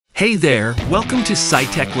Hey there, welcome to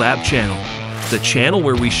SciTech Lab channel, the channel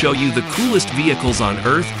where we show you the coolest vehicles on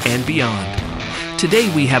Earth and beyond.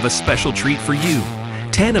 Today we have a special treat for you,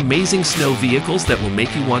 10 amazing snow vehicles that will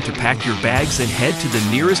make you want to pack your bags and head to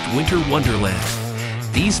the nearest winter wonderland.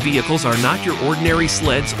 These vehicles are not your ordinary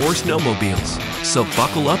sleds or snowmobiles, so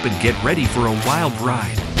buckle up and get ready for a wild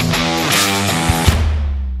ride.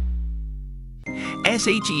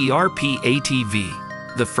 Sherp ATV.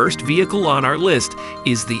 The first vehicle on our list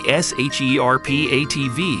is the Sherp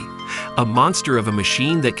ATV, a monster of a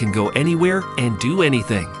machine that can go anywhere and do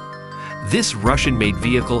anything. This Russian-made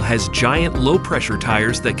vehicle has giant low-pressure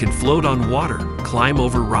tires that can float on water, climb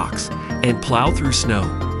over rocks, and plow through snow.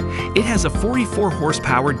 It has a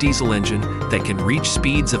 44-horsepower diesel engine that can reach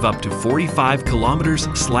speeds of up to 45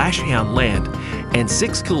 km/h on land and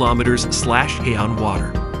 6 km/h on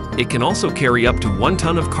water. It can also carry up to 1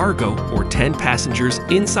 ton of cargo or 10 passengers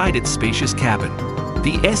inside its spacious cabin.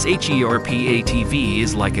 The Sherp ATV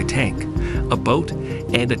is like a tank, a boat,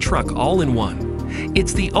 and a truck all in one.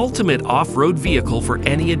 It's the ultimate off-road vehicle for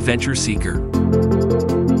any adventure seeker.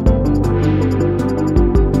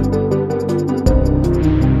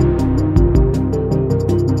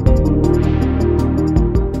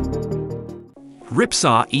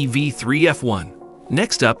 Ripsaw EV3 F1.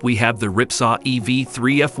 Next up, we have the Ripsaw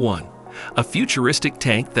EV3 F1, a futuristic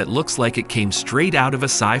tank that looks like it came straight out of a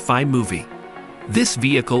sci-fi movie. This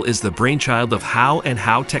vehicle is the brainchild of How and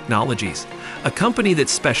How Technologies, a company that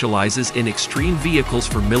specializes in extreme vehicles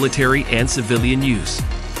for military and civilian use.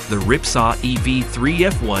 The Ripsaw EV3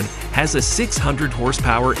 F1 has a 600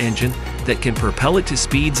 horsepower engine that can propel it to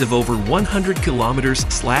speeds of over 100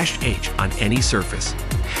 km/h on any surface.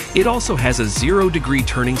 It also has a 0-degree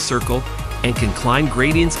turning circle and can climb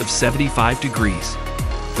gradients of 75 degrees.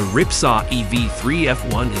 The Ripsaw EV3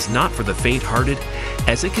 F1 is not for the faint-hearted,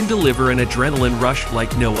 as it can deliver an adrenaline rush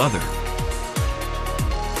like no other.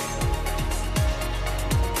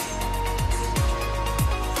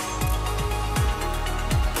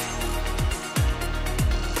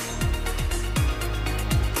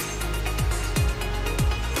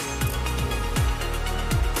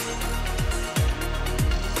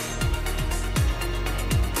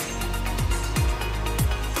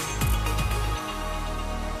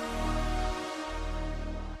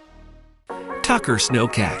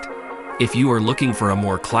 Sno-Cat. If you are looking for a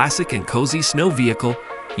more classic and cozy snow vehicle,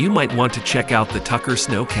 you might want to check out the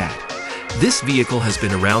Sno-Cat. This vehicle has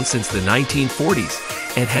been around since the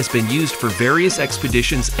 1940s and has been used for various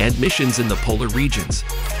expeditions and missions in the polar regions.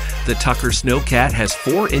 The Sno-Cat has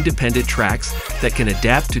 4 independent tracks that can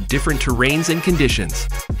adapt to different terrains and conditions.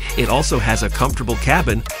 It also has a comfortable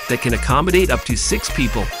cabin that can accommodate up to 6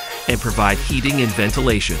 people and provide heating and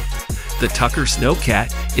ventilation. The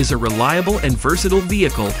Sno-Cat is a reliable and versatile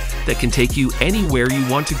vehicle that can take you anywhere you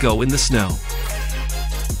want to go in the snow.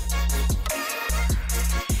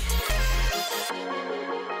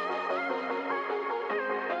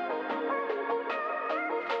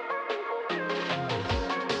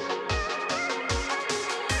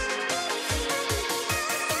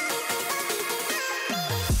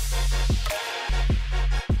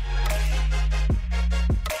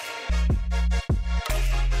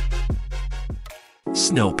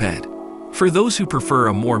 SnoPed. For those who prefer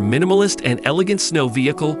a more minimalist and elegant snow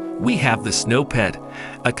vehicle, we have the SnoPed,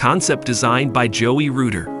 a concept designed by Joey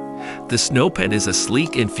Reuter. The SnoPed is a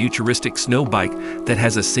sleek and futuristic snow bike that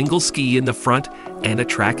has a single ski in the front and a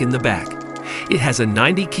track in the back. It has a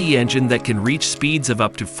 90-key engine that can reach speeds of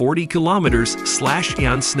up to 40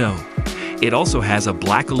 km/h on snow. It also has a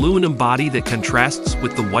black aluminum body that contrasts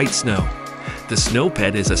with the white snow. The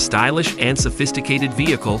SnoPed is a stylish and sophisticated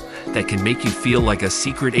vehicle that can make you feel like a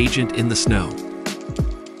secret agent in the snow.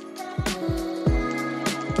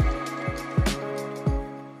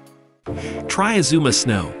 Triazuma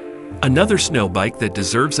Snow. Another snow bike that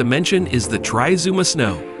deserves a mention is the Triazuma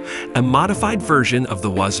Snow, a modified version of the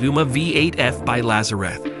Wazuma V8F by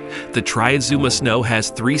Lazareth. The Triazuma Snow has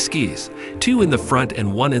 3 skis, 2 in the front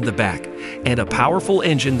and 1 in the back, and a powerful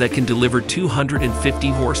engine that can deliver 250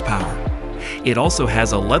 horsepower. It also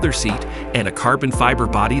has a leather seat and a carbon fiber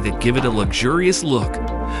body that give it a luxurious look.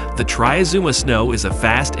 The Triazuma Snow is a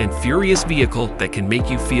fast and furious vehicle that can make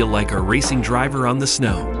you feel like a racing driver on the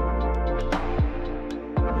snow.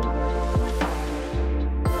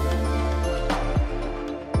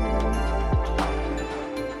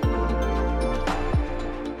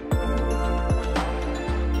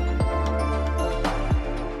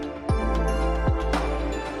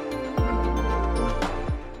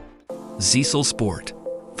 Ziesel Sport.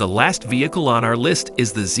 The last vehicle on our list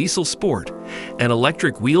is the Ziesel Sport, an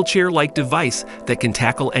electric wheelchair-like device that can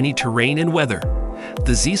tackle any terrain and weather.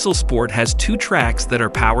 The Ziesel Sport has 2 tracks that are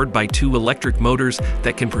powered by 2 electric motors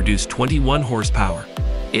that can produce 21 horsepower.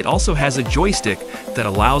 It also has a joystick that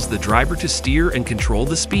allows the driver to steer and control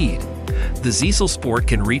the speed. The Ziesel Sport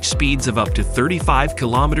can reach speeds of up to 35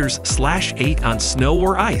 km/8 on snow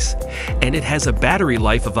or ice, and it has a battery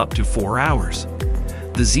life of up to 4 hours.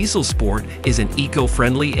 The Ziesel Sport is an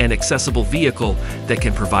eco-friendly and accessible vehicle that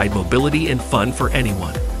can provide mobility and fun for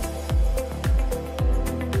anyone.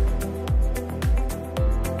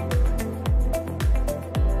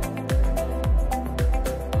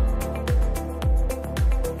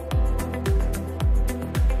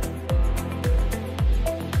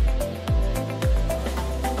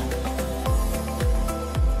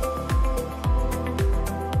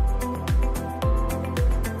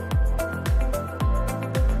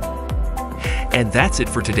 And that's it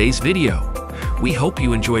for today's video. We hope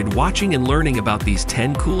you enjoyed watching and learning about these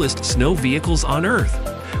 10 coolest snow vehicles on Earth.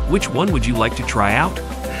 Which one would you like to try out?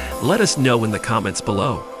 Let us know in the comments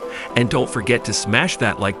below. And don't forget to smash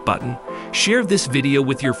that like button, share this video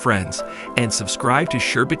with your friends, and subscribe to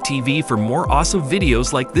Sherp ATV for more awesome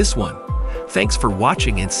videos like this one. Thanks for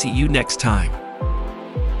watching and see you next time.